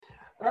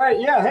All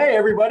right. Yeah. Hey,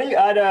 everybody.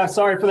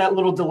 Sorry for that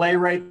little delay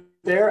right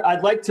there.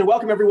 I'd like to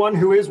welcome everyone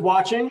who is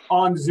watching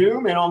on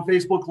Zoom and on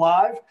Facebook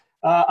Live.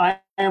 I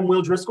am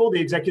Will Driscoll, the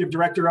Executive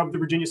Director of the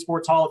Virginia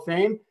Sports Hall of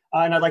Fame.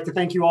 And I'd like to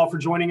thank you all for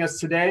joining us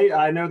today.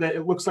 I know that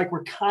it looks like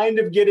we're kind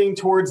of getting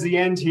towards the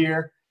end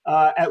here,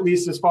 at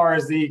least as far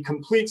as the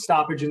complete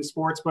stoppage in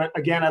sports. But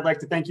again, I'd like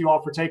to thank you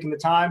all for taking the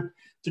time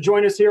to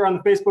join us here on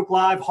the Facebook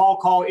Live Hall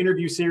Call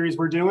interview series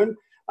we're doing.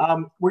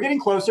 We're getting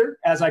closer,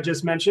 as I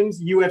just mentioned.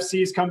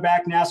 UFC's come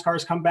back,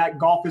 NASCAR's come back,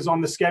 golf is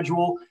on the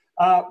schedule.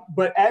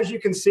 But as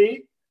you can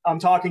see, I'm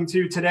talking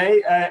to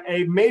today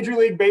a Major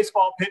League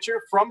Baseball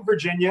pitcher from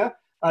Virginia,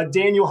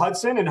 Daniel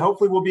Hudson, and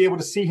hopefully we'll be able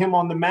to see him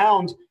on the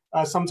mound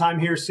sometime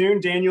here soon.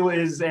 Daniel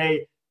is a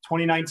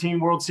 2019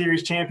 World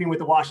Series champion with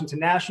the Washington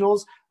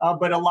Nationals,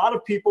 but a lot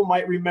of people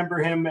might remember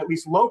him, at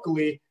least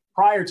locally,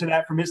 prior to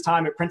that from his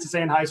time at Princess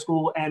Anne High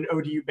School and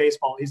ODU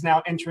baseball. He's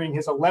now entering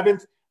his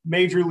 11th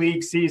Major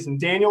League season.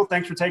 Daniel,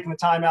 thanks for taking the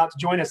time out to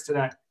join us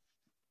today.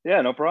 Yeah,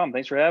 no problem.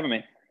 Thanks for having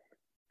me.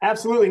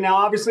 Absolutely. Now,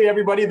 obviously,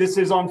 everybody, this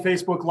is on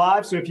Facebook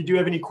Live. So if you do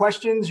have any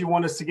questions you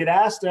want us to get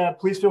asked,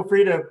 please feel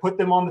free to put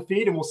them on the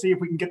feed and we'll see if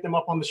we can get them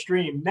up on the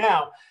stream.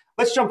 Now,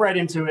 let's jump right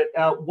into it.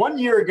 1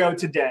 year ago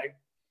today,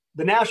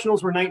 the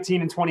Nationals were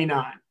 19 and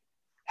 29.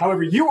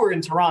 However, you were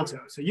in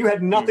Toronto, so you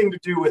had nothing to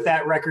do with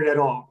that record at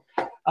all.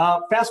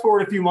 Fast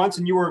forward a few months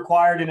and you were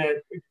acquired in a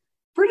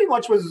pretty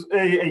much was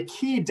a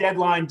key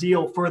deadline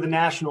deal for the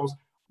Nationals.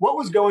 What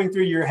was going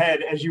through your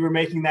head as you were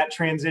making that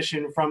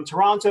transition from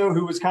Toronto,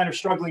 who was kind of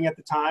struggling at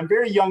the time,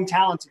 very young,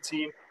 talented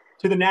team,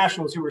 to the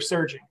Nationals, who were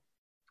surging?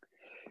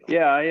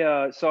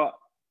 Yeah, so I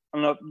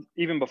don't know,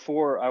 even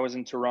before I was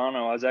in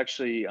Toronto, I was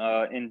actually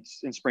in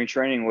spring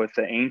training with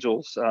the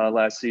Angels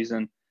last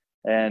season,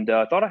 and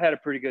thought I had a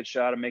pretty good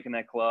shot of making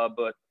that club,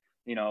 but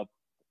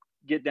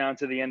get down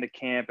to the end of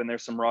camp and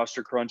there's some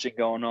roster crunching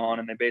going on,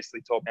 and they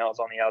basically told me I was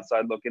on the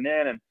outside looking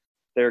in, and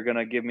they're going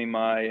to give me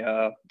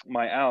my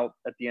my out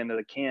at the end of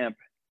the camp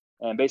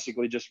and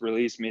basically just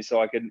release me so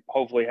I could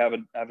hopefully have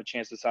a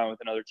chance to sign with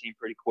another team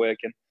pretty quick.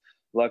 And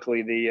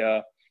luckily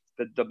the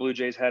Blue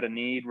Jays had a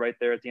need right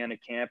there at the end of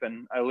camp,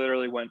 and I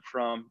literally went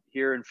from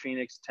here in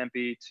Phoenix,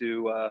 Tempe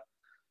to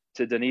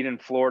Dunedin,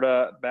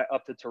 Florida, back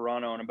up to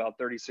Toronto in about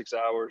 36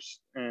 hours.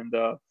 And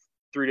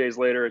 3 days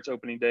later, it's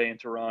opening day in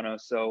Toronto.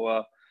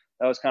 So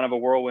that was kind of a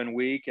whirlwind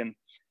week. And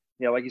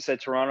yeah, like you said,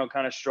 Toronto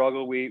kind of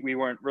struggled. We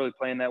weren't really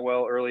playing that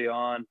well early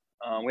on.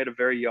 We had a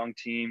very young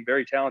team,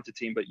 very talented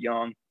team, but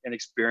young,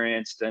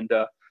 inexperienced. And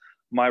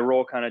my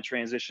role kind of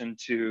transitioned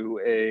to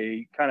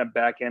a kind of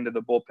back end of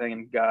the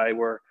bullpen guy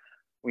where,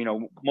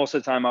 most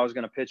of the time I was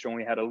going to pitch when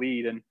we had a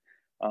lead. And,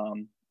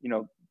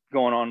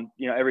 going on,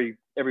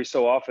 every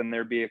so often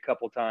there'd be a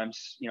couple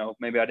times,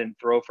 maybe I didn't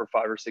throw for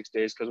 5 or 6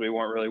 days because we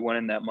weren't really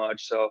winning that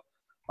much. So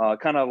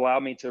kind of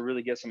allowed me to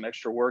really get some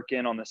extra work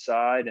in on the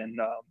side and,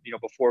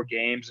 before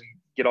games, and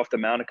get off the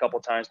mound a couple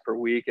times per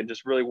week and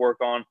just really work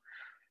on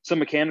some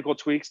mechanical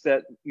tweaks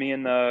that me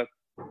and the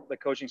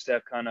coaching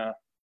staff kind of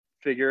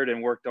figured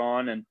and worked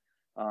on, and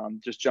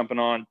just jumping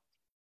on,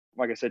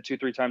 like I said,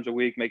 2-3 times a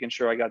week, making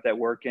sure I got that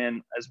work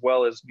in as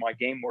well as my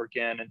game work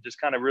in, and just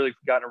kind of really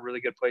got in a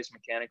really good place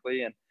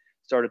mechanically and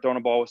started throwing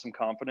a ball with some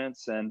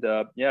confidence. And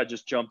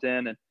just jumped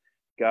in and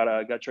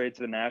got traded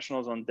to the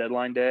Nationals on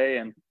deadline day.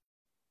 And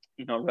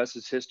rest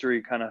is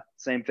history. Kind of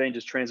same thing,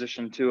 just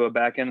transitioned to a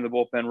back end of the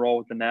bullpen role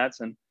with the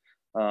Nats. And,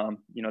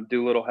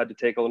 Doolittle had to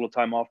take a little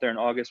time off there in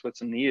August with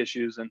some knee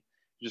issues, and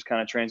just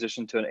kind of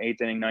transitioned to an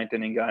 8th inning, 9th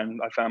inning guy.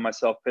 And I found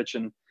myself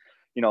pitching,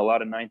 a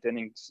lot of 9th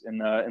innings in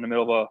the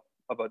middle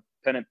of a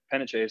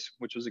pennant chase,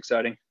 which was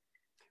exciting.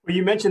 Well,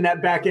 you mentioned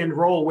that back end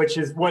role, which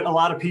is what a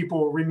lot of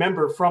people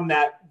remember from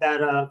that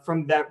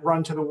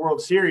run to the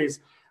World Series.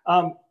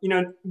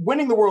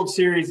 Winning the World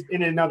Series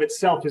in and of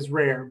itself is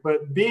rare,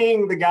 but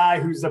being the guy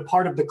who's a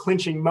part of the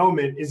clinching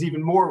moment is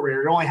even more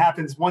rare. It only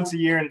happens once a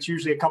year, and it's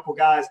usually a couple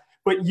guys,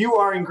 but you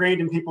are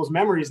ingrained in people's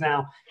memories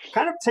now.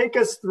 Kind of take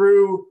us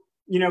through,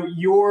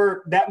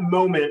 that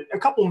moment, a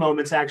couple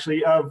moments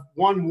actually, of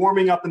one,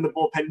 warming up in the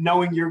bullpen,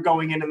 knowing you're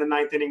going in the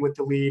 9th inning with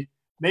the lead,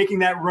 making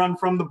that run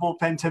from the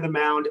bullpen to the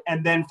mound,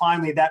 and then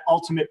finally that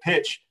ultimate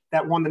pitch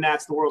that won the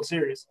Nats the World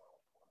Series.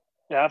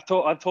 Yeah, I've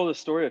told this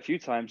story a few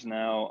times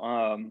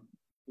now.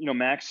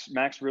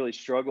 Max really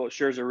struggled.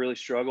 Scherzer really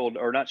struggled,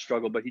 or not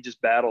struggled, but he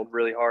just battled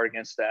really hard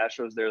against the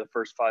Astros there the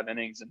first 5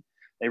 innings, and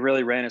they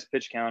really ran his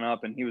pitch count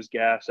up, and he was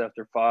gassed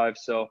after 5.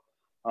 So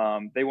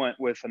they went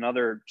with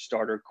another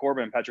starter,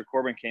 Patrick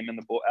Corbin came in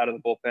out of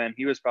the bullpen.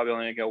 He was probably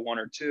only going to go 1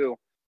 or 2.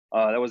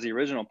 That was the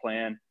original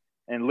plan.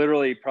 And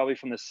literally probably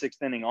from the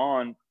 6th inning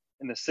on,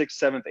 in the 6th,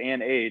 7th,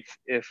 and 8th,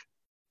 if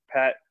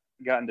Pat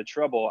got into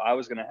trouble, I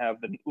was going to have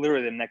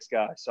literally the next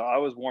guy. So I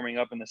was warming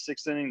up in the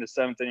 6th inning, the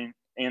 7th inning,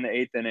 and the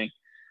 8th inning.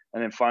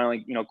 And then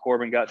finally,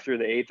 Corbin got through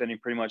the 8th inning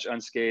pretty much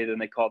unscathed, and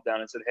they called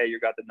down and said, "Hey, you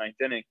got the 9th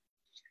inning."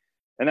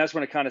 And that's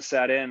when it kind of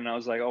sat in, and I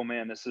was like, "Oh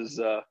man, this is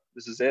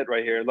it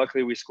right here."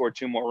 Luckily, we scored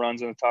 2 more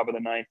runs in the top of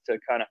the 9th to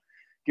kind of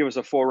give us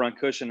a 4-run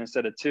cushion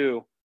instead of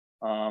 2.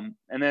 And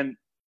then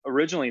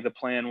originally the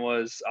plan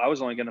was I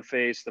was only going to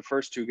face the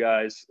first 2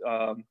 guys,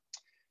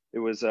 it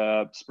was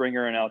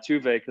Springer and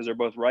Altuve because they're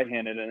both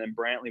right-handed, and then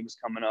Brantley was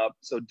coming up.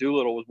 So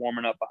Doolittle was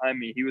warming up behind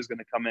me. He was going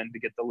to come in to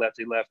get the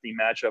lefty-lefty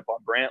matchup on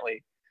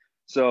Brantley.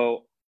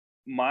 So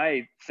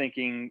my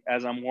thinking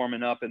as I'm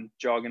warming up and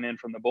jogging in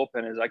from the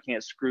bullpen is I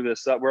can't screw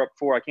this up. We're up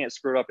 4. I can't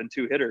screw it up in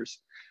 2 hitters.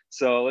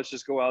 So let's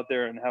just go out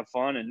there and have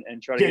fun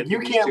and try to get you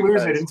can't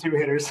lose it in 2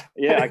 hitters.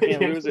 Yeah, I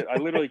can't lose it. I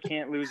literally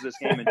can't lose this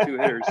game in 2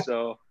 hitters.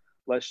 So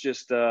let's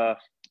just go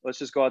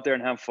out there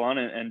and have fun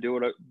and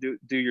do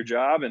your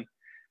job. And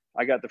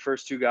I got the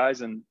first 2 guys,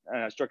 and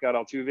I struck out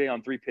Altuve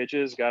on 3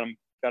 pitches, got him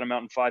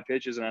out in 5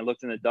 pitches. And I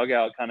looked in the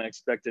dugout kind of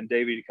expecting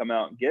Davey to come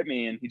out and get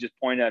me. And he just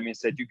pointed at me and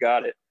said, "You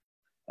got it."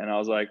 And I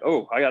was like,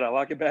 "Oh, I got to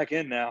lock it back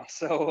in now."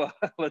 So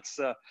let's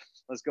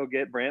go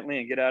get Brantley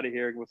and get out of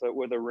here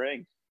with a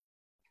ring.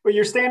 Well,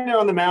 you're standing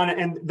on the mound,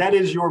 and that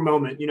is your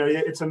moment. You know,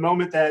 it's a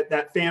moment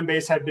that fan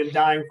base had been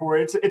dying for.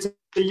 It's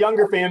a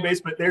younger fan base,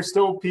 but there's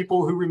still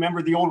people who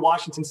remember the old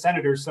Washington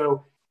Senators.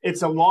 So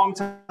it's a long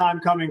time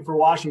coming for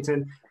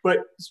Washington.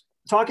 But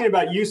talking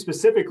about you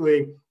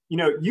specifically, you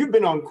know, you've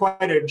been on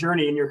quite a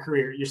journey in your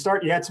career. You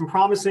had some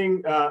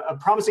a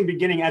promising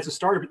beginning as a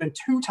starter, but then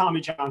 2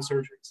 Tommy John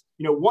surgeries.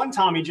 You know, 1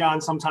 Tommy John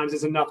sometimes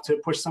is enough to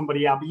push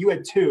somebody out, but you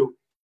had 2,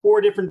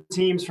 4 different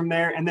teams from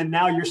there, and then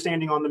now you're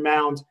standing on the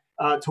mound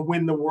to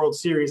win the World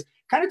Series.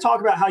 Kind of talk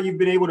about how you've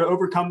been able to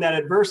overcome that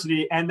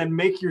adversity and then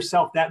make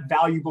yourself that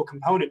valuable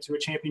component to a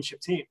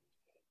championship team.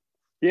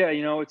 Yeah,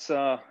 you know, it's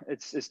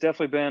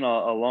definitely been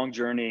a long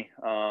journey.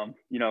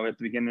 You know, at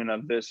the beginning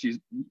of this, you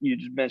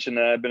just mentioned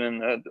that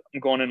I'm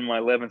going into my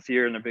 11th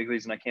year in the big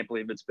leagues, and I can't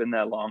believe it's been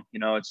that long. You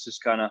know, it's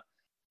just kind of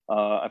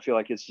I feel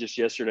like it's just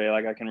yesterday.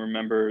 Like I can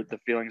remember the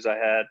feelings I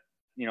had,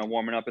 you know,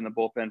 warming up in the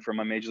bullpen for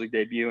my major league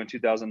debut in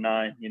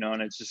 2009. You know,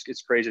 and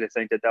it's crazy to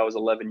think that was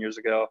 11 years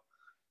ago,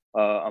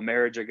 a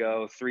marriage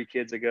ago, 3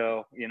 kids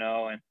ago. You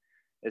know, and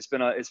it's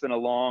been a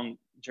long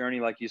journey,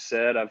 like you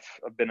said. I've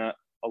been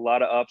a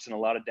lot of ups and a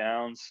lot of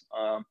downs.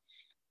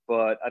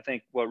 But I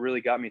think what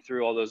really got me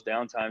through all those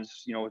downtimes,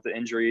 you know, with the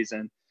injuries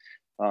and,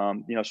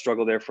 you know,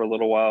 struggled there for a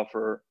little while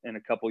in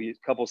a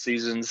couple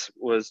seasons,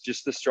 was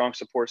just the strong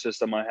support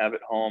system I have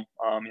at home.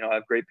 You know, I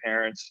have great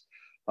parents,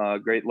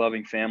 great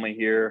loving family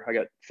here. I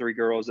got 3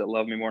 girls that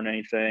love me more than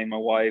anything. My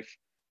wife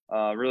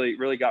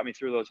really got me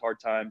through those hard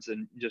times,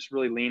 and just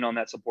really lean on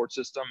that support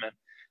system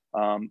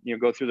and, you know,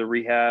 go through the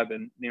rehab.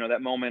 And, you know,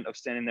 that moment of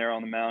standing there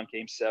on the mound,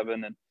 Game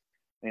 7,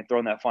 and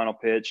throwing that final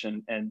pitch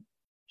and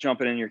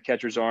jumping in your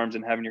catcher's arms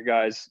and having your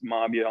guys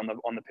mob you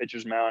on the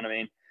pitcher's mound. I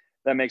mean,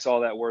 that makes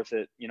all that worth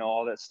it. You know,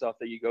 all that stuff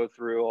that you go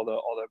through, all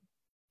the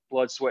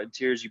blood, sweat, and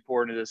tears you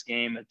pour into this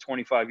game at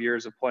 25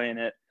 years of playing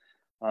it.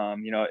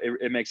 You know,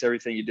 it makes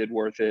everything you did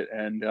worth it.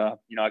 And,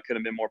 you know, I couldn't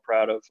have been more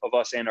proud of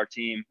us and our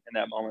team in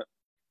that moment.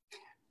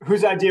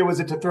 Whose idea was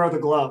it to throw the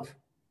glove?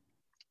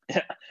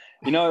 Yeah.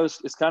 You know,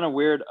 it's kind of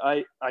weird.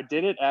 I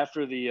did it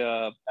after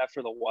the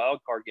wild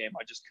card game.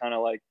 I just kind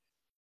of like,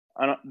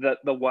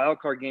 the wild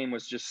card game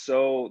was just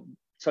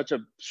such a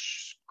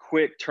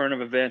quick turn of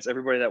events.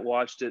 Everybody that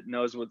watched it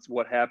knows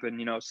what happened.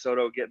 You know,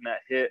 Soto getting that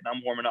hit, and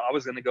I'm warming up. I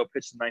was going to go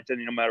pitch the 9th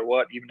inning no matter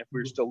what, even if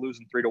we were still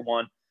losing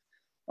 3-1.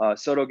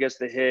 Soto gets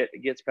the hit,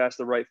 it gets past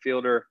the right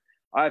fielder.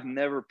 I've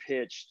never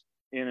pitched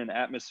in an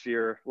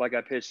atmosphere like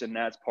I pitched in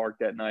Nats Park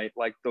that night.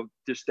 Like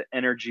just the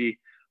energy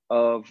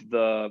of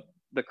the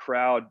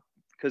crowd,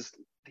 because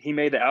he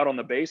made the out on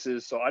the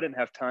bases, so I didn't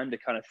have time to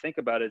kind of think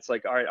about it. It's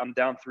like, all right, I'm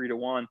down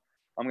 3-1.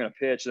 I'm going to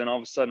pitch. Then all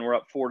of a sudden we're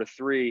up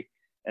 4-3.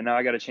 And now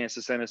I got a chance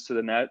to send us to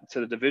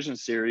the division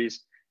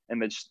series.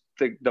 And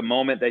the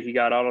moment that he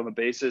got out on the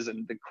bases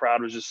and the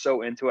crowd was just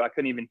so into it, I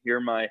couldn't even hear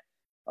my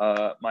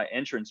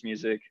entrance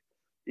music,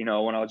 you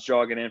know, when I was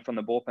jogging in from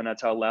the bullpen.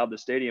 That's how loud the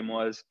stadium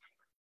was.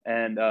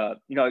 And,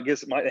 you know, I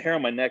guess my hair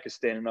on my neck is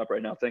standing up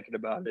right now thinking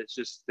about it.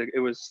 It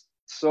was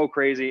so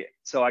crazy.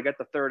 So I got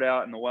the 3rd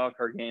out in the wild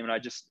card game, and I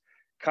just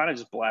kind of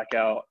just black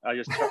out.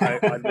 I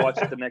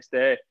watched it the next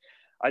day.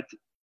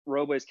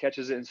 Robles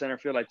catches it in center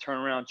field. I turn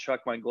around,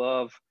 chuck my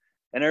glove,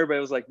 and everybody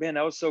was like, "Man,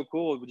 that was so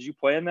cool. Did you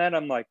play in that?"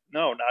 I'm like,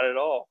 "No, not at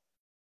all."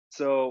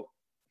 So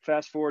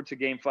fast forward to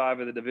Game 5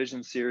 of the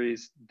division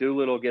series.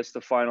 Doolittle gets the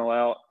final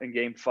out in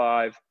Game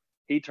 5.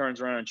 He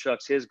turns around and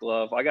chucks his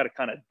glove. I got to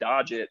kind of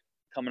dodge it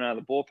coming out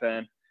of the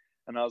bullpen.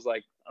 And I was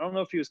like, I don't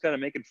know if he was kind of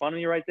making fun of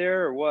me right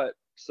there or what.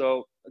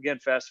 So again,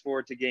 fast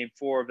forward to Game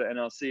 4 of the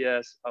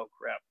NLCS. Oh,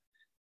 crap.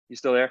 You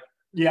still there?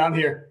 Yeah, I'm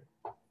here.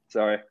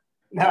 Sorry.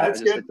 No,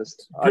 that's good.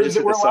 I just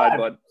hit the side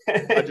button.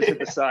 I just hit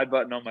the side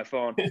button on my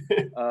phone.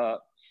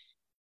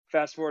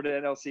 Fast forward to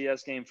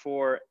NLCS Game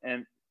 4,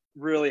 and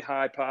really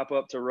high pop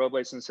up to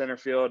Robles in center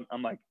field.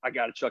 I'm like, I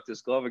got to chuck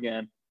this glove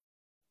again.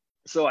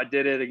 So I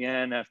did it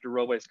again after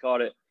Robles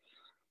caught it.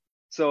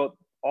 So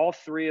all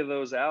 3 of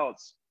those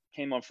outs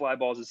came on fly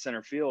balls in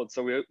center field.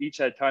 So we each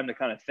had time to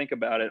kind of think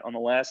about it. On the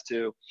last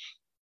 2,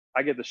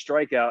 I get the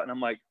strikeout, and I'm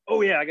like,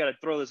 oh yeah, I got to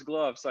throw this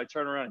glove. So I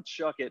turn around and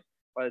chuck it.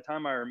 By the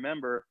time I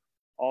remember,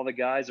 all the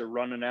guys are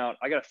running out.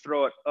 I got to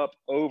throw it up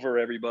over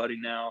everybody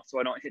now, so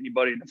I don't hit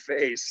anybody in the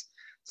face.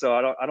 So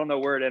I don't know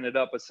where it ended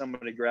up, but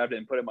somebody grabbed it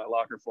and put it in my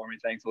locker for me,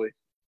 thankfully.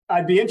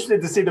 I'd be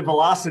interested to see the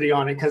velocity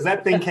on it because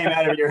that thing came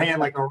out of your hand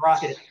like a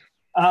rocket.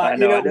 I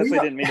know. I definitely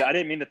didn't mean to. I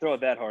didn't mean to throw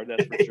it that hard.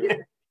 That's for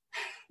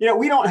sure.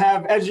 We don't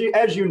have, as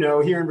you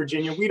know, here in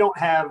Virginia, we don't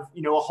have,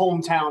 a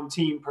hometown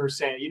team per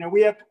se.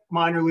 We have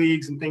minor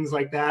leagues and things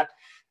like that.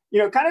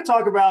 Kind of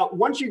talk about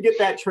once you get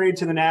that trade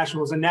to the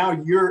Nationals and now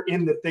you're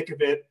in the thick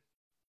of it.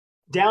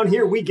 Down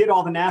here, we get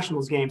all the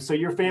Nationals games, so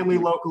your family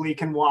locally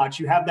can watch.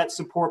 You have that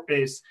support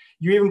base.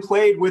 You even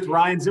played with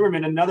Ryan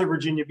Zimmerman, another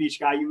Virginia Beach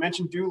guy. You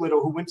mentioned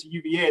Doolittle, who went to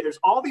UVA. There's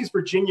all these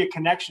Virginia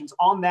connections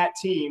on that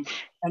team,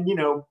 and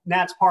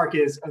Nats Park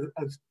is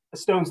a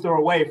stone's throw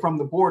away from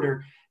the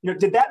border.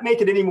 Did that make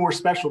it any more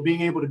special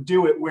being able to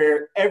do it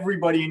where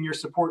everybody in your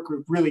support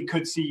group really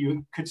could see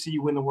you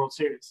win the World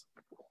Series?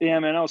 Yeah,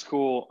 man, that was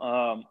cool.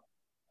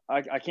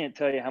 I can't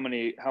tell you how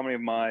many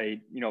of my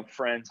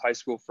friends, high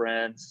school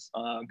friends,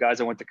 guys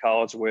I went to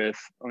college with,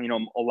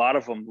 a lot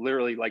of them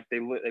literally like they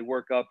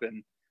work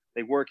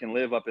and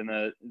live up in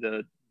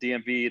the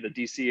DMV, the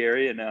DC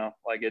area now.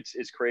 Like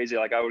it's crazy.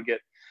 Like I would get,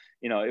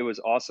 it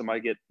was awesome. I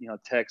get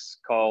texts,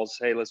 calls,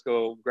 hey, let's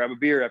go grab a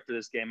beer after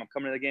this game. I'm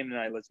coming to the game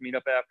tonight. Let's meet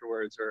up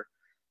afterwards or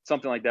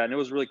something like that. And it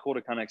was really cool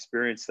to kind of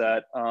experience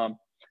that.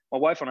 My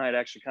wife and I had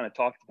actually kind of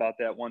talked about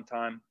that one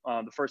time.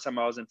 The first time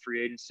I was in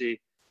free agency.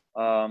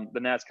 The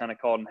Nats kind of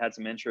called and had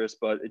some interest,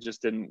 but it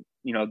just didn't,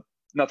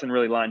 nothing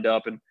really lined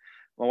up. And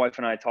my wife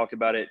and I talked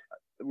about it.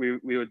 We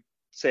would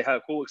say how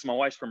cool, because my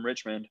wife's from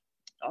Richmond.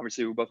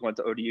 Obviously, we both went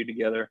to ODU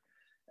together,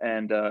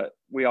 and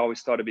we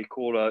always thought it'd be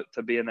cool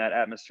to be in that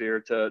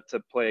atmosphere, to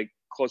play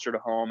closer to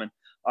home. And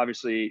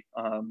obviously,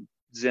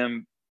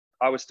 Zim,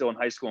 I was still in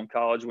high school and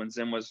college when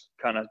Zim was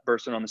kind of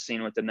bursting on the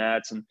scene with the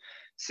Nats, and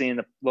seeing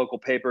the local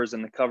papers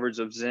and the coverage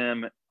of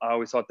Zim, I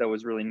always thought that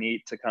was really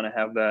neat to kind of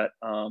have that,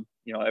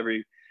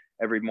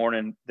 every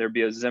morning there'd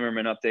be a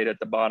Zimmerman update at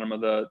the bottom of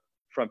the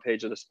front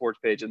page of the sports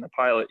page in the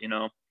Pilot,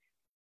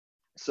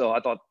 So I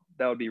thought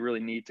that would be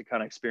really neat to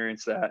kind of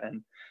experience that.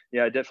 And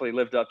yeah, I definitely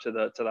lived up to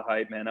the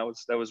hype, man.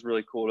 That was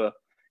really cool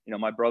to,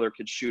 my brother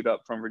could shoot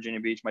up from Virginia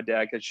Beach. My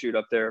dad could shoot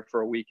up there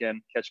for a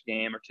weekend, catch a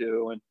game or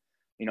two. And,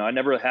 I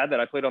never had that.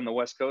 I played on the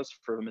West Coast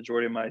for the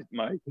majority of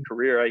my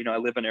career. I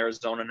live in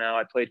Arizona now.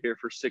 I played here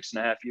for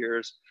 6.5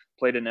 years,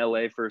 played in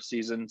LA for a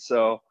season.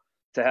 So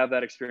to have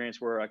that experience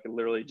where I could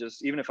literally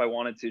just, even if I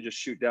wanted to, just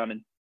shoot down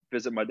and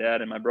visit my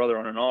dad and my brother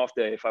on an off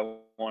day if I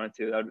wanted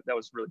to, that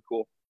was really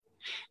cool.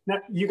 Now,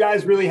 you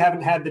guys really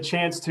haven't had the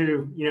chance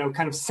to,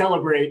 kind of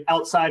celebrate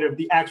outside of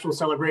the actual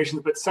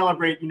celebrations, but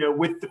celebrate,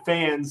 with the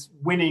fans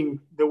winning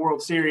the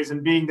World Series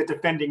and being the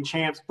defending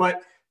champs.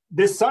 But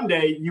this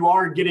Sunday, you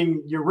are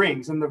getting your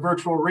rings in the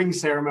virtual ring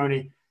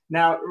ceremony.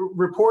 Now,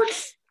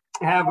 reports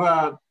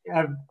have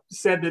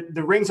said that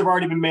the rings have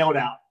already been mailed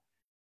out.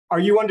 Are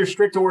you under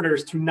strict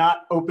orders to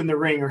not open the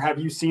ring, or have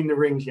you seen the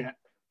rings yet?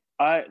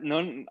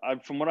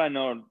 From what I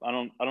know, I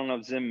don't know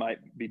if Zim might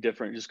be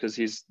different just because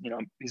he's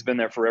been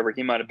there forever.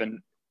 He might have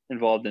been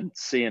involved in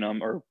seeing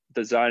them or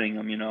designing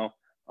them,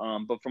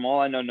 but from all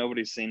I know,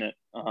 nobody's seen it.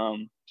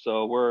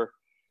 So we're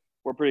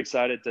pretty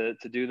excited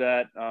to do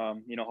that.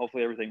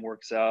 Hopefully everything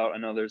works out. I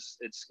know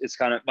it's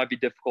kind of might be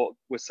difficult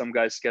with some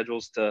guys'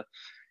 schedules to,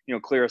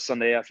 clear a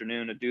Sunday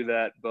afternoon to do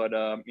that. But,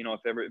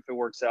 if it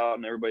works out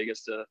and everybody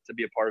gets to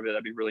be a part of it,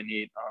 that'd be really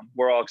neat.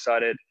 We're all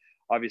excited.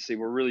 Obviously,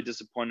 we're really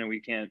disappointed we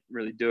can't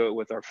really do it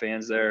with our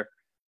fans there.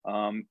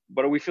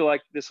 But we feel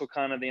like this will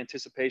kind of the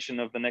anticipation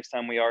of the next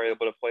time we are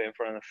able to play in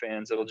front of the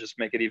fans. It'll just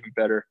make it even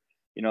better,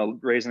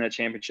 raising that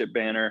championship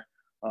banner,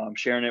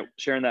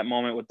 sharing that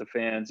moment with the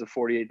fans, the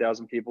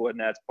 48,000 people at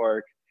Nats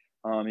Park.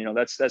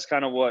 That's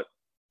kind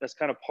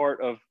of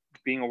part of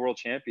being a world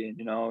champion,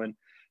 and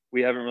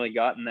we haven't really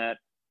gotten that,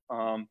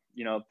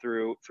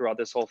 throughout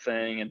this whole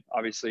thing. And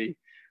obviously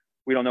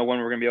we don't know when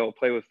we're going to be able to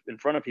play in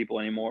front of people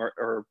anymore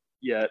or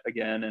yet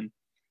again. And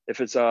if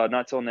it's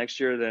not till next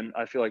year, then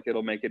I feel like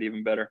it'll make it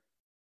even better.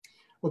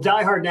 Well,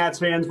 diehard Nats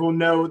fans will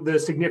know the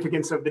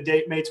significance of the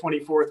date, May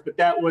 24th, but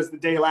that was the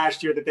day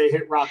last year that they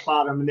hit rock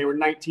bottom and they were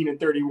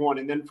 19-31.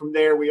 And then from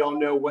there, we all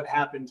know what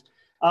happened.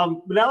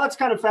 But now let's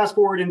kind of fast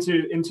forward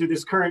into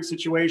this current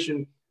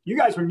situation. You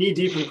guys were knee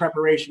deep in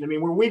preparation. I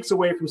mean, we're weeks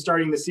away from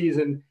starting the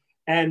season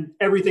and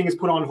everything is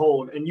put on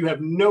hold and you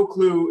have no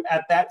clue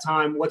at that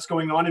time what's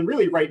going on. And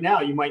really right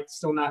now, you might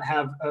still not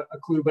have a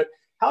clue, but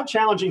how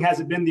challenging has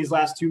it been these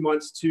last 2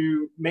 months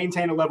to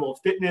maintain a level of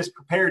fitness,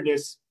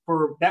 preparedness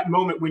for that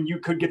moment when you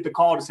could get the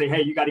call to say,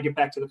 hey, you got to get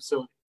back to the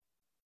facility?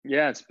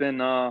 Yeah, it's been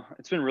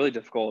really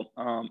difficult.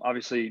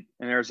 Obviously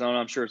in Arizona,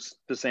 I'm sure it's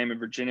the same in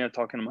Virginia.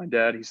 Talking to my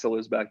dad, he still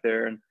lives back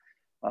there. And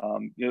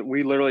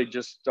we literally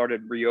just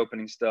started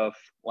reopening stuff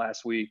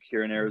last week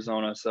here in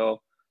Arizona.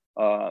 So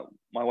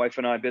my wife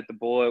and I bit the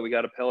bullet. We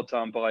got a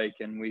Peloton bike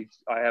and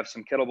I have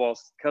some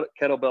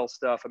kettlebell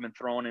stuff I've been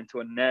throwing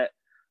into a net.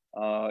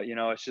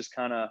 It's just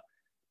kind of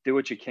do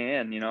what you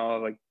can,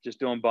 like just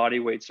doing body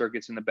weight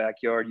circuits in the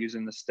backyard,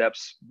 using the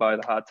steps by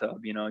the hot tub,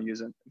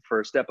 using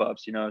for step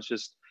ups, it's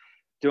just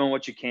doing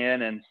what you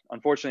can. And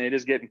unfortunately it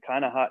is getting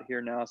kind of hot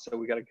here now. So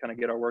we got to kind of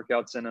get our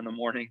workouts in the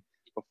morning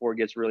before it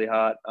gets really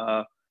hot.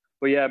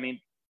 But yeah, I mean,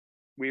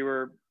 we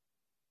were,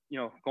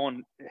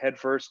 going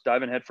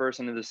diving head first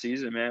into the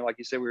season, man. Like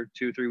you said, we were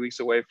 2-3 weeks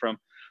away from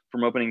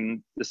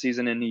opening the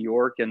season in New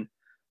York. And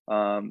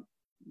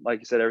like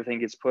you said, everything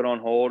gets put on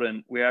hold.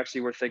 And we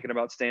actually were thinking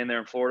about staying there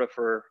in Florida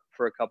for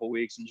a couple of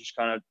weeks and just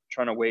kind of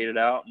trying to wait it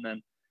out. And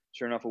then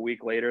sure enough, a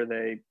week later,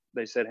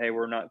 they said, hey,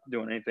 we're not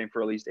doing anything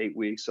for at least 8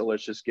 weeks. So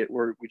let's just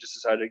we just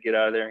decided to get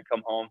out of there and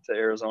come home to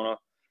Arizona.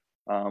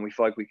 We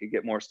feel like we could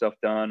get more stuff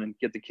done and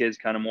get the kids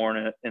kind of more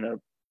in a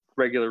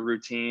regular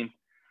routine.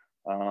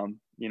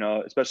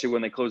 Especially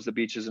when they close the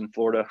beaches in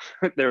Florida,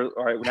 they're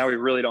all right. Now we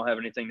really don't have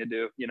anything to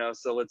do,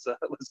 so let's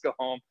go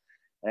home.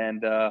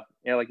 And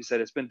like you said,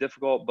 it's been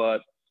difficult,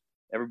 but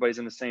everybody's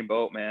in the same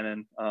boat, man.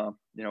 And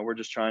we're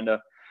just trying to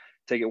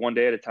take it one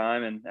day at a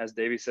time. And as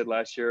Davey said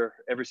last year,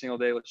 every single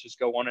day, let's just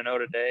go 1-0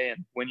 today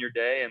and win your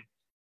day and,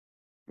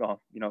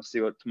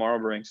 see what tomorrow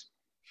brings.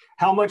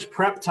 How much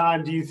prep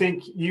time do you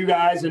think you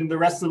guys and the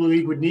rest of the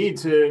league would need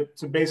to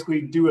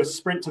basically do a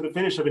sprint to the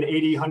finish of an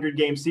 80, 100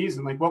 game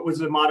season? Like, what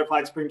was a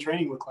modified spring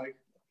training look like?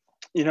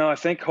 I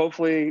think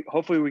hopefully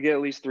we get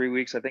at least 3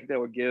 weeks. I think that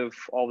would give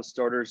all the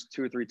starters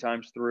 2 or 3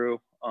 times through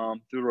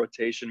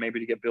rotation, maybe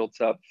to get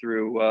built up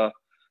through,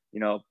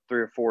 3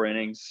 or 4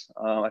 innings.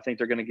 I think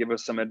they're going to give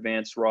us some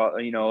advanced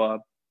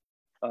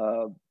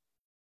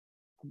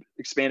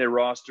expanded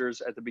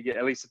rosters at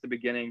least at the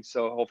beginning.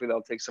 So hopefully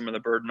that'll take some of the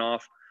burden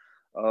off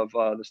of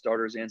the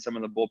starters and some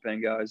of the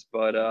bullpen guys.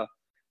 But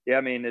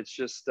it's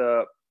just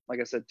like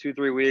I said,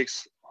 2-3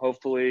 weeks.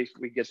 Hopefully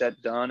we get that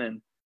done,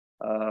 and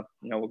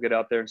we'll get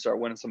out there and start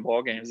winning some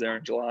ball games there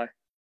in July.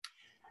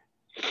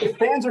 If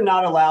fans are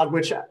not allowed,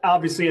 which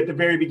obviously at the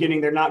very beginning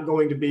they're not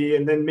going to be,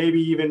 and then maybe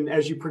even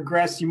as you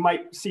progress, you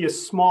might see a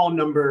small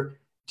number.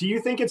 Do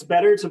you think it's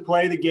better to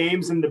play the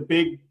games in the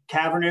big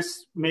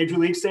cavernous major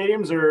league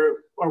stadiums,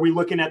 or are we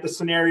looking at the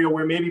scenario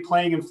where maybe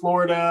playing in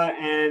Florida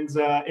and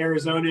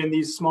Arizona in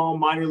these small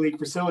minor league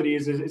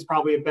facilities is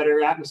probably a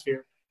better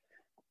atmosphere?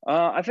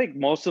 I think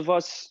most of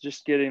us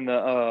just getting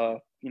the,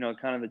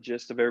 kind of the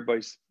gist of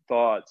everybody's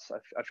thoughts.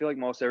 I feel like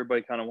most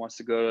everybody kind of wants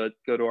to go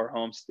to our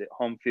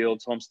home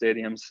fields, home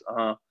stadiums,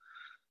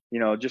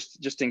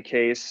 just in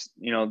case,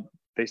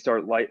 they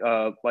start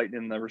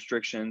lightening the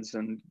restrictions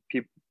and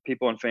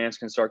people and fans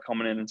can start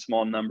coming in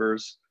small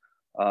numbers.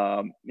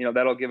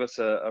 That'll give us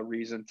a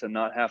reason to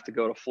not have to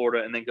go to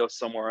Florida and then go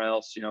somewhere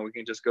else. We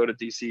can just go to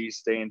DC,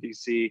 stay in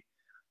DC,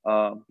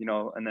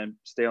 and then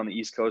stay on the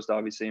East Coast,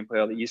 obviously, and play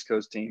all the East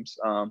Coast teams.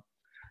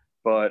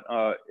 But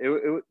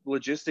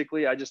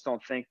logistically, I just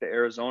don't think the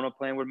Arizona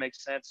plan would make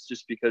sense,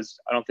 just because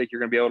I don't think you're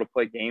going to be able to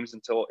play games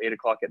until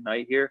 8:00 at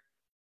night here.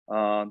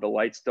 The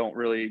lights aren't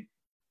really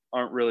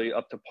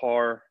up to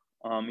par.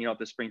 At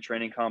the spring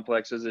training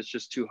complexes, it's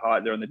just too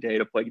hot during the day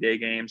to play day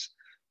games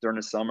during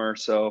the summer.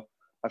 So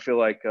I feel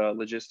like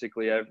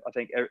logistically, I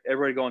think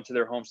everybody going to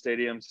their home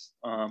stadiums,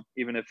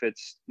 even if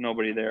it's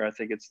nobody there, I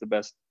think it's the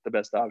best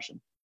option.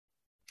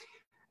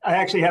 I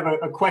actually have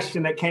a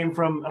question that came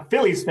from a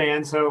Phillies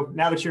fan. So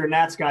now that you're a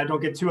Nats guy, don't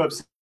get too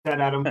upset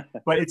at him.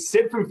 But it's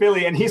Sid from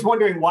Philly, and he's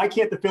wondering, why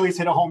can't the Phillies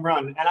hit a home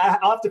run? And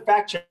I'll have to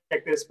fact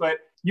check this, but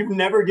you've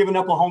never given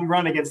up a home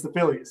run against the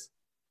Phillies.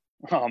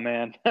 Oh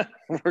man,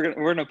 we're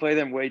gonna play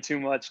them way too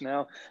much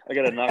now. I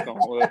got to knock on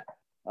wood.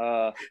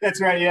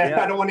 That's right.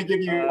 Yeah. I don't want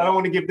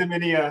to give them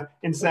any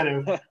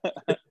incentive.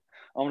 I'm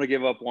gonna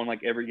give up one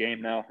like every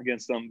game now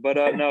against them. But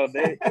no,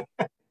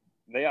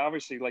 they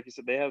obviously, like you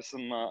said, they have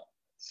some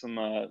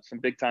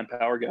big time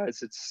power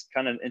guys. It's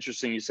kind of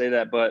interesting you say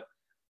that, but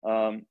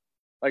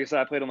like I said,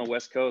 I played on the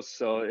West Coast,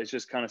 so it's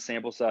just kind of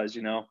sample size,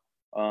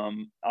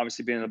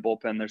 Obviously, being in the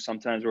bullpen, there's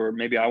sometimes where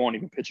maybe I won't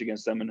even pitch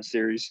against them in a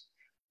series.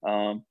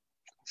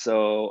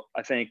 So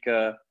I think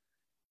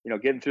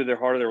getting through their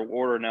heart of their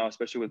order now,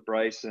 especially with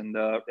Bryce and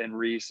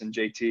Reese and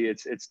JT,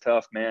 it's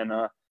tough, man.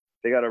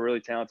 They got a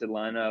really talented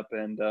lineup,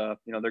 and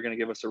they're going to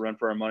give us a run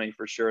for our money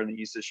for sure in the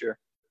East this year.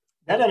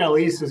 That NL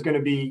East is going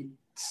to be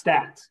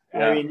stacked.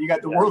 Yeah. I mean, you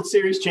got the World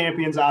Series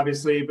champions,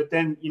 obviously, but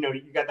then you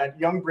got that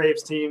young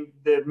Braves team.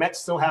 The Mets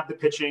still have the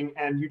pitching,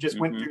 and you just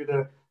went through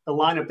the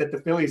lineup that the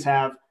Phillies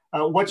have.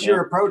 What's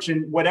your approach?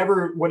 And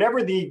whatever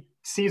the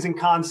season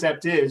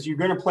concept is, you're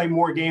going to play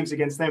more games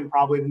against them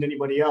probably than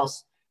anybody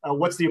else.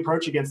 What's the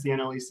approach against the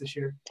NL East this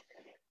year?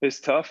 It's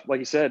tough. Like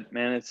you said,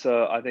 man, it's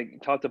I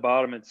think top to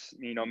bottom, it's,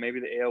 maybe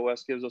the AL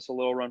West gives us a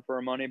little run for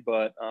our money,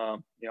 but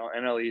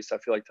NL East, I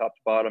feel like top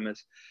to bottom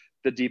is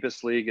the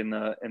deepest league in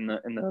the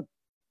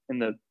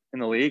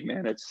league,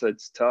 man.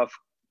 It's tough.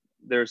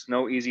 There's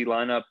no easy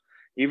lineup.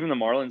 Even the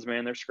Marlins,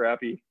 man, they're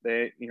scrappy.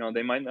 They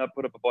might not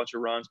put up a bunch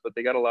of runs, but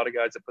they got a lot of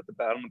guys that put the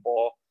bat on the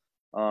ball.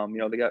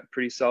 They got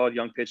pretty solid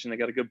young pitching. They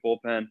got a good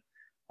bullpen.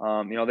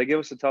 They give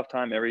us a tough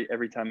time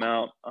every time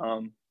out.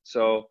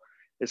 So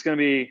it's gonna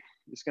be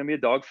a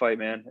dogfight,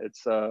 man.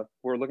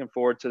 We're looking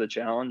forward to the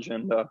challenge,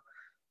 and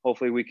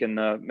hopefully we can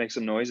make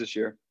some noise this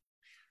year.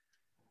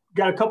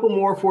 Got a couple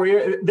more for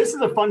you. This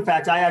is a fun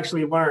fact I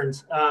actually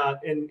learned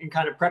in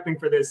kind of prepping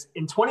for this.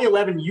 In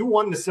 2011, you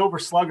won the Silver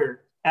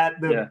Slugger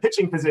at the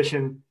pitching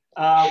position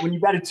when you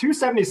batted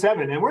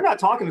 .277, and we're not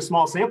talking a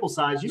small sample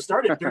size. You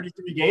started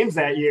 33 games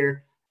that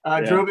year,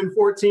 drove in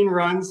 14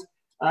 runs.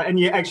 and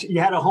you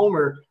had a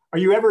homer. Are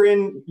you ever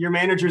in your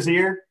manager's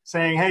ear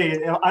saying,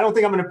 "Hey, I don't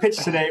think I'm going to pitch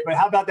today, but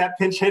how about that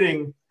pinch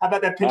hitting? How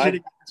about that pinch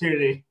hitting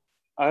opportunity?"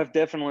 I've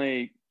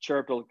definitely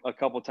chirped a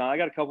couple of times. I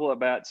got a couple of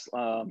bats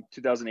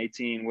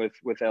 2018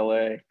 with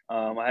LA.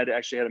 I had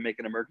to make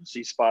an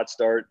emergency spot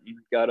start and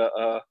got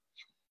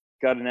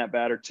an at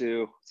bat or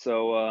two.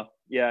 So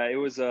yeah, it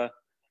was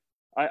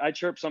I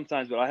chirp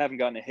sometimes, but I haven't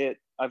gotten a hit.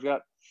 I've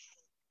got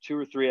 2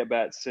 or 3 at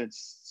bats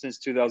since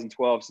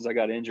 2012, since I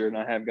got injured,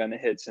 and I haven't gotten a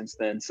hit since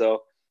then.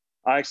 So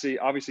I actually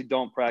obviously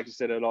don't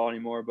practice it at all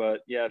anymore. But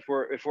yeah, if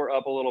we're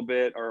up a little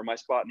bit or my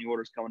spot in the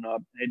order's coming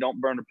up, hey,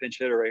 don't burn a pinch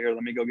hitter right here.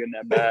 Let me go get in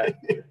that bat.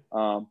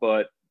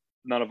 But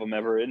none of them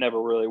it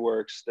never really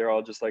works. They're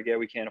all just like, yeah,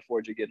 we can't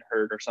afford you getting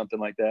hurt or something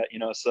like that,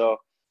 So,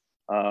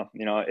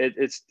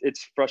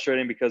 it's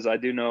frustrating because I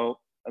do know,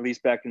 at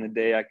least back in the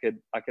day, I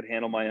could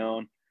handle my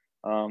own.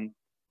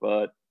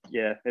 But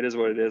yeah, it is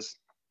what it is.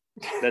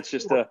 That's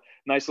just a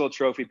nice little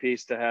trophy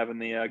piece to have in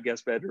the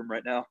guest bedroom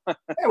right now.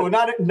 Yeah, well,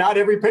 not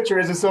every pitcher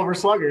is a silver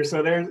slugger,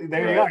 so there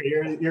right. You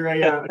are. You're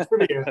a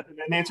trivia,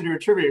 an answer to a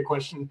trivia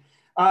question.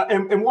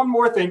 And one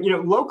more thing,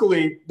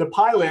 locally, the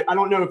Pilot, I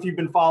don't know if you've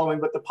been following,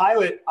 but the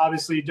Pilot,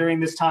 obviously, during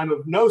this time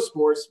of no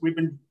sports, we've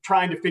been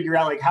trying to figure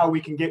out how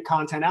we can get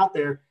content out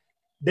there.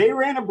 They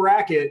ran a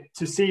bracket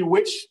to see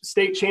which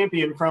state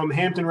champion from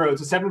Hampton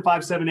Roads, a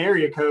 757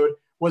 area code,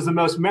 was the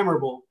most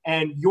memorable.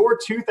 And your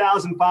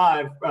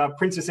 2005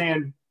 Princess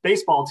Anne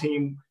baseball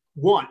team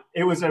won.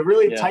 It was a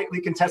really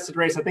tightly contested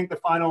race. I think it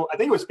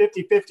was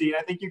 50-50.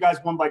 I think you guys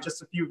won by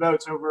just a few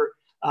votes over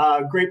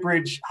Great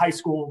Bridge High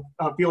School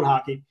field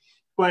hockey.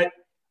 But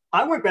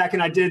I went back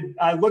and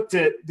I looked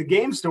at the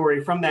game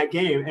story from that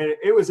game, and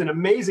it was an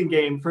amazing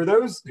game. For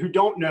those who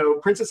don't know,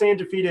 Princess Anne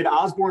defeated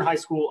Osborne High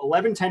School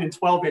 11-10 in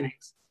 12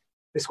 innings.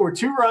 They scored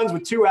 2 runs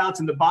with 2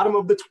 outs in the bottom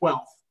of the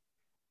 12th.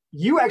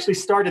 You actually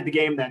started the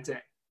game that day.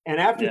 And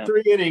after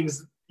 3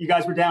 innings, you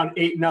guys were down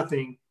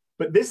 8-0.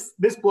 But this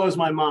blows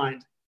my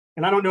mind.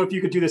 And I don't know if you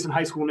could do this in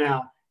high school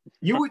now.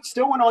 You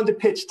still went on to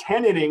pitch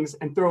 10 innings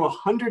and throw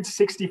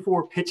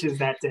 164 pitches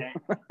that day.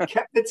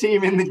 Kept the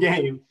team in the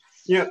game.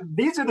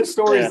 These are the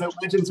stories that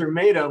legends are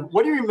made of.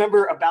 What do you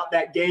remember about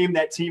that game,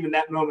 that team, and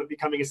that moment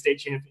becoming a state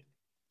champion?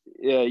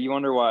 Yeah, you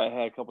wonder why I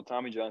had a couple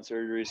Tommy John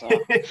surgeries,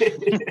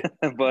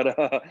 huh?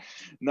 But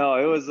no,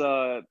 it was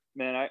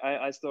man,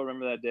 I still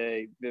remember that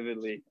day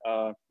vividly.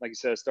 Like you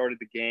said, I started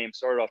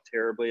off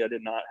terribly. I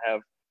did not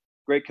have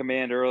great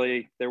command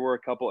early. There were a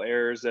couple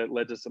errors that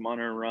led to some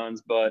unearned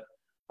runs, but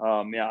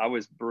I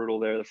was brutal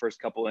there the first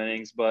couple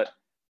innings. But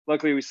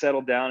luckily, we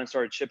settled down and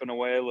started chipping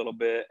away a little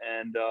bit.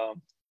 And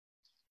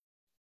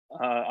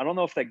I don't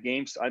know if that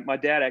game. My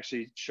dad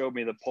actually showed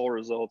me the poll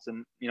results,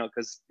 and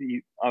because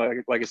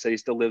like I said, he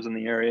still lives in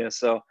the area,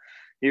 so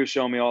he was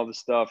showing me all the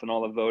stuff and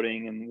all the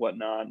voting and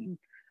whatnot. And I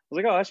was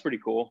like, oh, that's pretty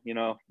cool,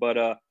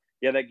 But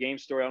that game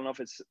story. I don't know if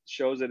it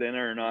shows it in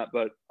there or not,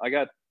 but I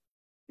got,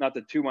 not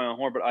to toot my own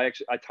horn, but I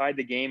tied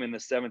the game in the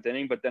 7th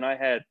inning. But then I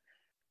had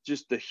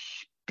just the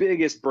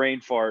biggest brain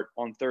fart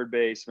on third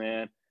base,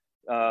 man.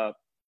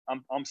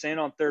 I'm saying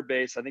on third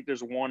base, I think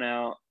there's 1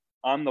 out.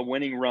 I'm the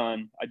winning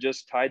run. I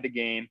just tied the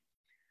game.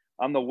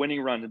 I'm the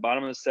winning run, the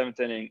bottom of the 7th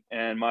inning,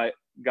 and my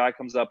guy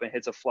comes up and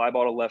hits a fly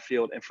ball to left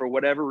field. And for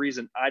whatever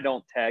reason, I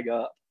don't tag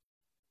up.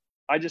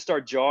 I just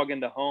start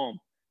jogging to home.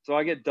 So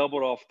I get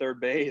doubled off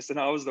third base, and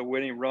I was the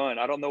winning run.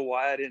 I don't know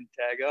why I didn't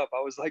tag up. I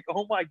was like,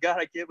 oh, my God,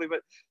 I can't believe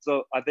it.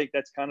 So I think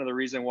that's kind of the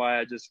reason why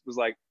I just was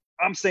like,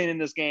 I'm staying in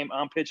this game.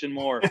 I'm pitching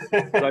more.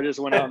 So I just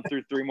went out and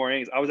threw 3 more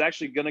innings. I was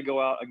actually going to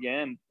go out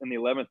again in the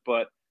 11th,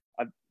 but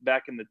I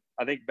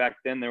think back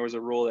then there was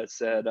a rule that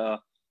said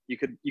you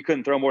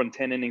couldn't throw more than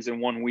 10 innings in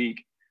 1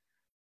 week.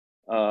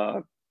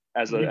 You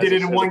did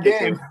it in one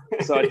game.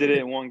 So I did it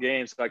in 1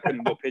 game, so I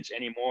couldn't go pitch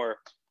anymore.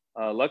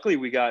 Luckily,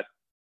 we got,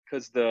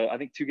 because I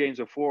think 2 games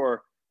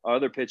before, our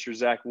other pitcher,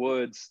 Zach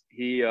Woods,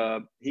 he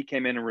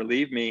came in and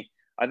relieved me.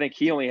 I think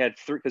he only had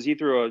 3, because he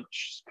threw a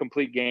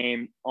complete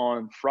game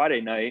on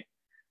Friday night.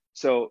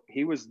 So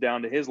he was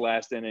down to his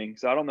last inning.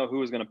 So I don't know who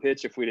was going to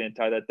pitch if we didn't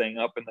tie that thing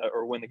up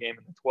or win the game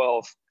in the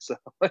 12th. So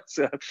it's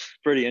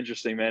pretty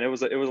interesting, man. It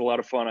was a lot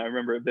of fun. I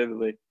remember it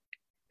vividly.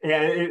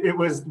 Yeah, it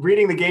was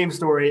reading the game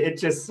story. It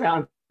just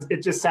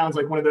sounds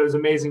like one of those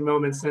amazing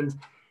moments. And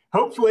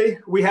hopefully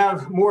we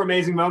have more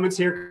amazing moments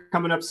here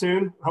coming up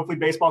soon. Hopefully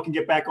baseball can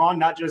get back on,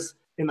 not just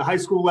in the high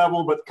school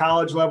level, but the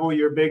college level.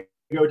 You're a big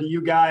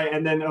ODU guy.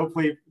 And then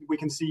hopefully we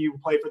can see you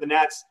play for the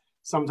Nats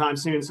sometime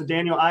soon. So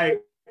Daniel,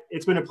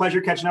 it's been a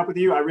pleasure catching up with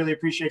you. I really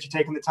appreciate you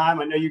taking the time.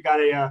 I know you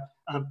got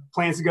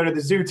plans to go to the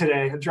zoo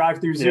today, a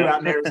drive-through zoo out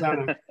in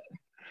Arizona.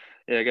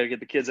 Yeah, I got to get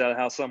the kids out of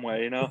the house some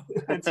way,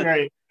 That's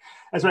right.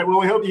 That's right.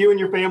 Well, we hope you and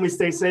your family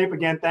stay safe.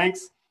 Again,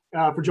 thanks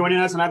for joining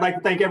us. And I'd like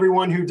to thank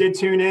everyone who did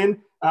tune in.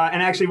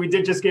 And actually, we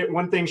did just get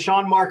one thing.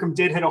 Sean Markham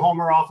did hit a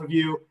homer off of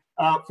you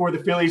for the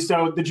Phillies.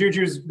 So the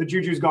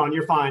juju's gone.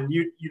 You're fine.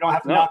 You don't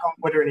have to knock on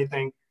wood or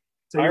anything.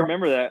 So I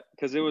remember that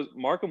because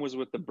Markham was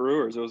with the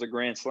Brewers. It was a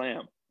grand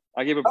slam.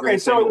 I gave a grand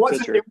slam to the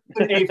pitcher. It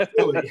wasn't a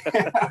Philly.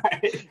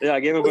 Yeah, I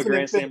gave up a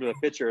grand slam to the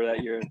pitcher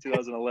that year in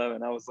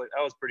 2011. I was like,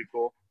 that was pretty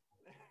cool.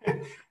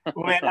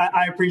 Well, man,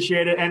 I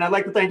appreciate it. And I'd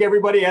like to thank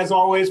everybody, as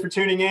always, for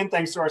tuning in.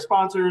 Thanks to our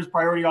sponsors,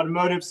 Priority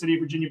Automotive, City of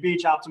Virginia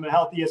Beach, Optima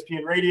Health,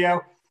 ESPN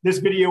Radio. This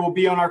video will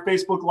be on our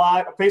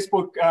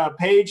Facebook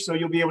page, so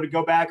you'll be able to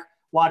go back,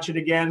 watch it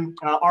again.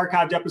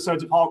 Archived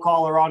episodes of Hall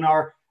Call are on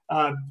our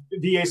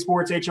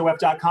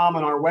vasportshof.com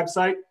on our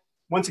website.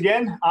 Once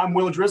again, I'm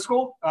Will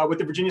Driscoll with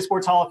the Virginia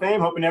Sports Hall of Fame,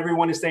 hoping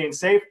everyone is staying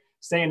safe,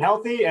 staying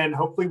healthy, and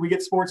hopefully we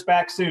get sports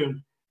back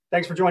soon.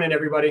 Thanks for joining,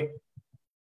 everybody.